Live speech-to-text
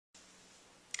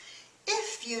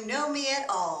If you know me at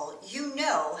all, you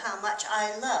know how much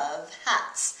I love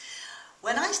hats.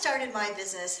 When I started my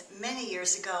business many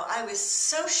years ago, I was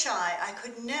so shy I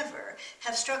could never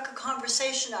have struck a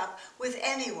conversation up with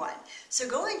anyone. So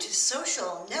going to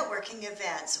social networking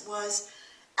events was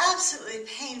absolutely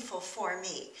painful for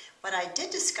me. But I did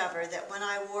discover that when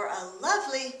I wore a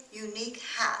lovely, unique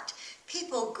hat,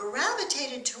 people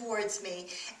gravitated towards me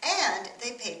and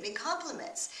they paid me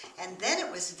compliments. And then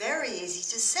it was very easy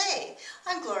to say,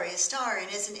 I'm Gloria Starr, and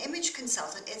as an image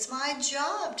consultant, it's my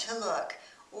job to look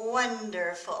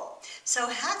wonderful. So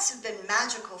hats have been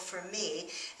magical for me,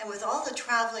 and with all the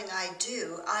traveling I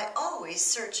do, I always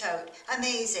search out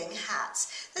amazing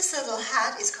hats. This little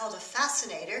hat is called a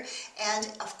fascinator and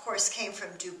of course came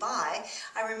from Dubai.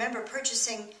 I remember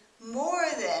purchasing more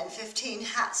than 15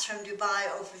 hats from Dubai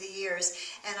over the years,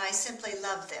 and I simply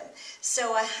love them.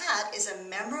 So a hat is a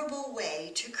memorable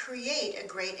way to create a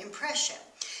great impression.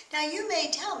 Now you may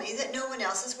tell me that no one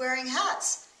else is wearing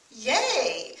hats.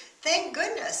 Yay! Thank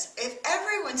goodness. If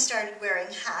everyone started wearing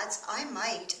hats, I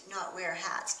might not wear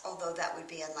hats, although that would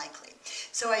be unlikely.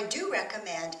 So I do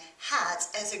recommend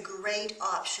hats as a great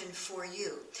option for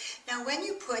you. Now when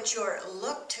you put your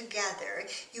look together,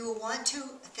 you will want to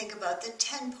think about the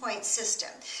 10-point system.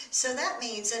 So that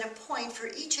means that a point for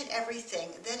each and everything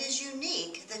that is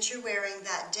unique that you're wearing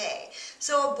that day.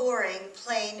 So a boring,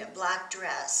 plain black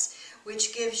dress,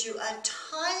 which gives you a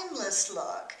timeless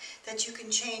look that you can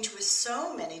change with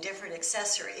so many different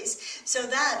accessories, so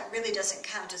that really doesn't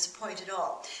count as a point at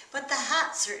all. But the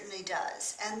hat certainly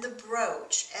does, and the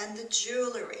brooch, and the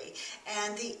jewelry,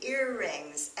 and the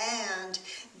earrings, and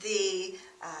the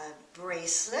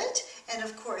bracelet, and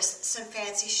of course some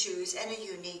fancy shoes and a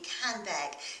unique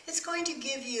handbag. It's going to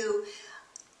give you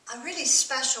a really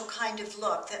special kind of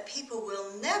look that people will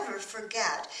never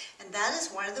forget, and that is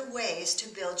one of the ways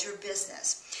to build your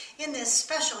business. In this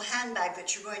special handbag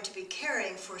that you're going to be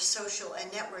carrying for social and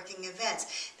networking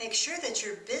events, make sure that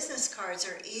your business cards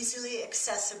are easily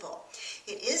accessible.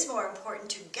 It is more important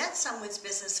to get someone's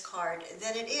business card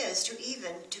than it is to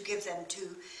give them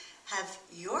to have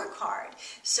your card.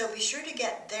 So be sure to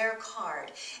get their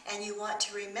card, and you want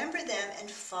to remember them and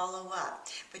follow up.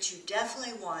 But you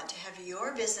definitely want to have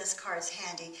your business cards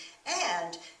handy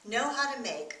and know how to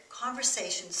make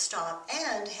conversations stop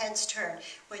and heads turn.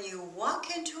 When you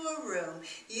walk into a room,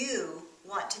 you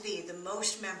want to be the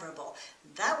most memorable.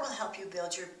 That will help you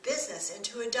build your business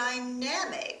into a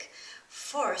dynamic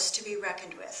force to be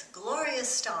reckoned with. Gloria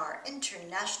Starr,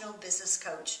 International Business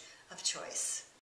Coach of Choice.